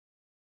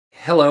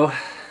Hello,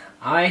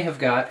 I have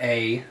got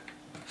a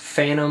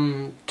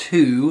Phantom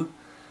 2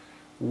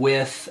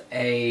 with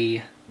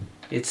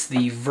it's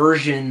the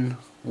version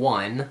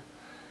 1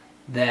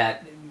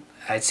 that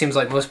it seems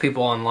like most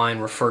people online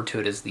refer to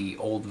it as the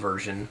old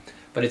version,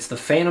 but it's the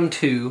Phantom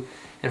 2,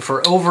 and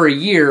for over a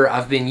year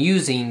I've been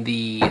using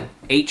the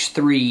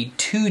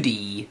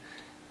H4-3D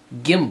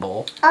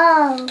Gimbal.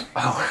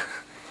 Oh,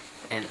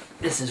 and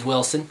this is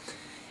Wilson,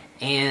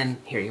 and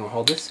here, you want to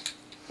hold this?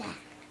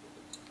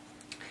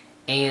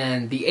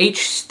 And the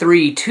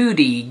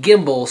H4-2D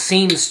Gimbal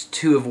seems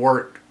to have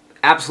worked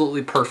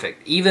absolutely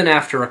perfect. Even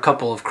after a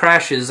couple of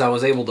crashes, I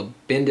was able to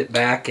bend it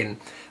back, and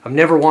I've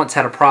never once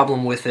had a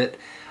problem with it.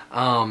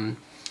 And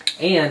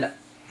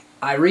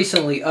I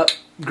recently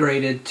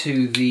upgraded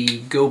to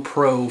the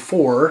GoPro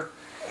 4,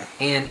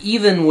 and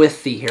even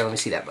with the... Here, let me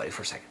see that, buddy,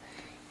 for a second.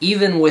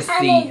 Even with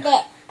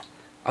the...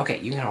 Okay,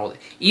 you can hold it.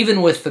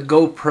 Even with the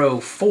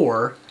GoPro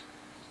 4,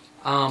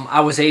 I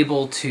was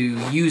able to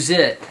use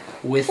it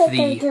with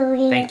the...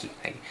 Thank you.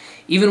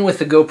 Even with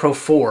the GoPro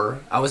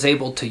 4, I was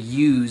able to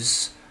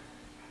use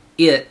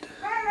it,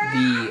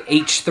 the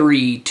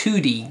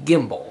H4-2D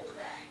Gimbal.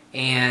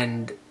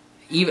 And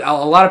even,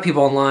 a lot of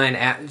people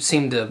online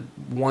seem to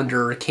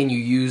wonder, can you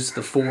use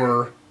the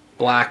 4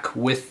 black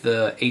with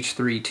the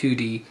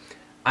H4-2D?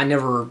 I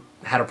never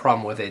had a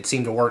problem with it. It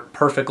seemed to work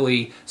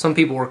perfectly. Some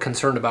people were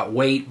concerned about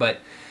weight, but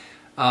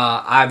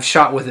I've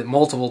shot with it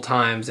multiple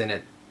times and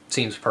it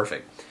seems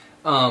perfect.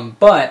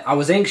 But I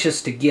was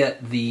anxious to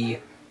get the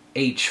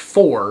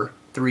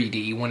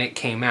H4-3D when it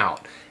came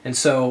out, and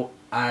so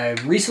I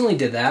recently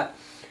did that.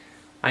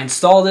 I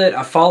installed it,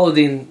 I followed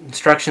the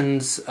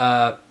instructions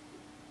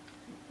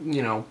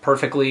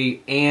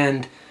perfectly,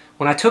 and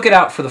when I took it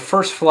out for the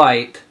first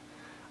flight,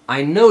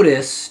 I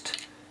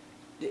noticed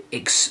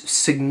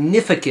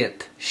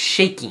significant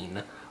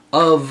shaking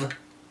of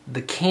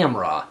the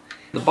camera.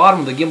 The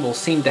bottom of the gimbal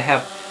seemed to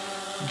have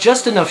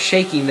just enough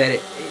shaking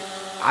that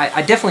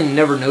I definitely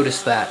never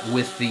noticed that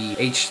with the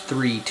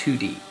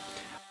H4-2D.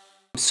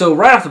 So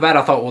right off the bat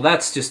I thought, well,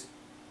 that's just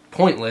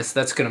pointless,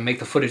 that's going to make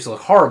the footage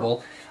look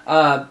horrible.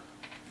 To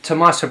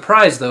my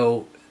surprise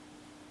though,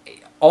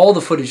 all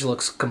the footage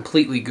looks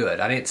completely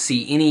good. I didn't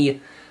see any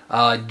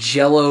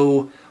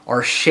jello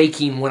or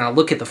shaking when I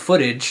look at the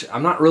footage.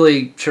 I'm not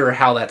really sure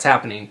how that's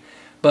happening,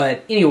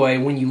 but anyway,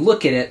 when you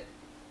look at it,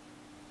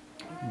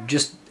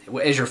 just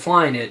as you're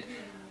flying it,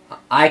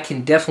 I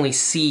can definitely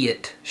see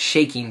it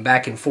shaking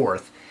back and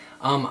forth.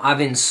 I've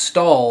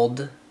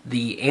installed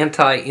the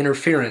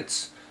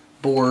anti-interference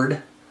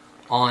board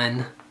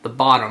on the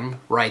bottom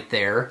right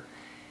there,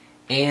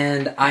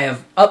 and I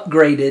have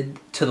upgraded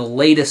to the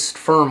latest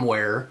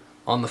firmware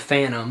on the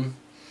Phantom,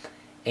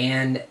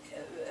 and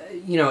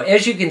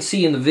as you can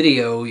see in the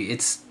video,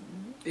 it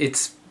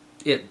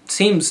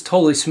seems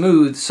totally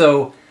smooth,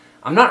 so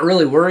I'm not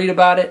really worried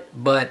about it,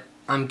 but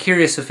I'm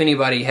curious if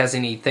anybody has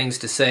any things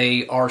to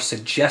say or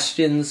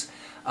suggestions.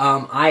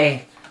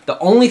 The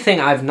only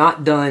thing I've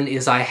not done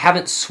is I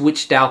haven't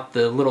switched out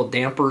the little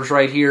dampers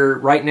right here.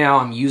 Right now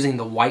I'm using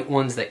the white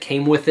ones that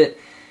came with it.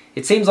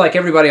 It seems like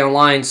everybody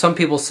online, some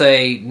people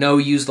say no,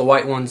 use the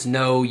white ones,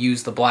 no,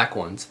 use the black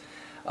ones.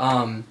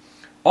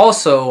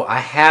 Also, I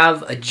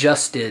have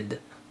adjusted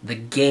the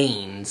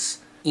gains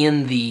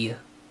in the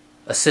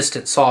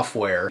assistant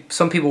software.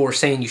 Some people were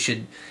saying you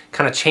should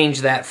kind of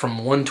change that from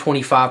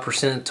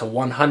 125% to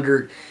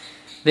 100%.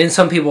 Then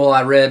some people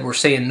I read were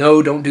saying,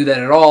 no, don't do that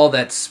at all.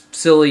 That's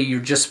silly. You're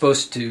just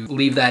supposed to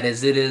leave that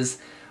as it is.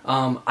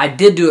 I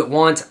did do it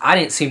once. I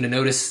didn't seem to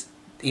notice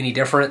any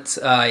difference.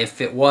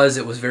 If it was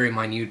very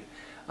minute.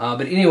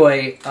 But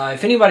anyway,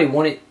 if anybody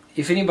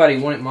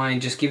wouldn't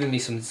mind just giving me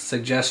some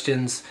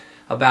suggestions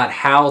about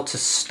how to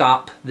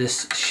stop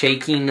this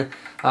shaking.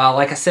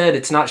 Like I said,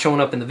 it's not showing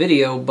up in the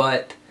video,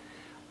 but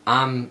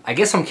I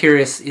guess I'm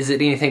curious, is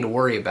it anything to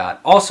worry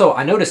about? Also,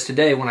 I noticed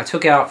today when I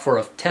took it out for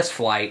a test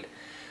flight,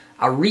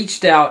 I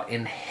reached out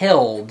and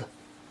held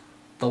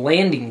the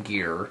landing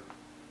gear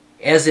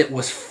as it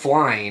was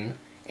flying,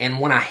 and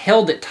when I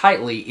held it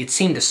tightly, it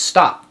seemed to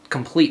stop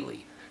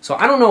completely. So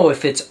I don't know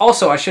if it's...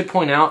 Also, I should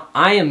point out,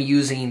 I am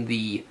using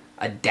the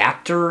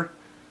adapter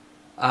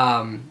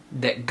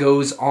that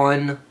goes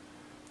on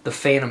the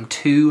Phantom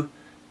 2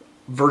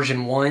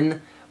 version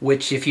 1,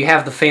 which if you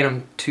have the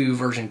Phantom 2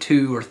 version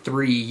 2 or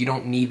 3, you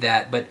don't need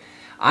that, but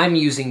I'm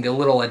using the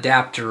little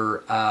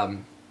adapter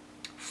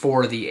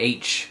for the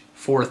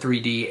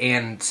H4-3D,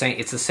 and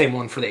it's the same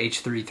one for the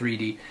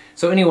H4-3D.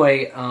 So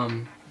anyway,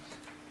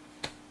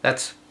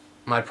 that's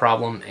my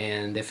problem,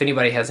 and if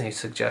anybody has any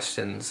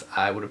suggestions,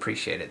 I would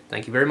appreciate it.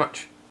 Thank you very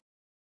much.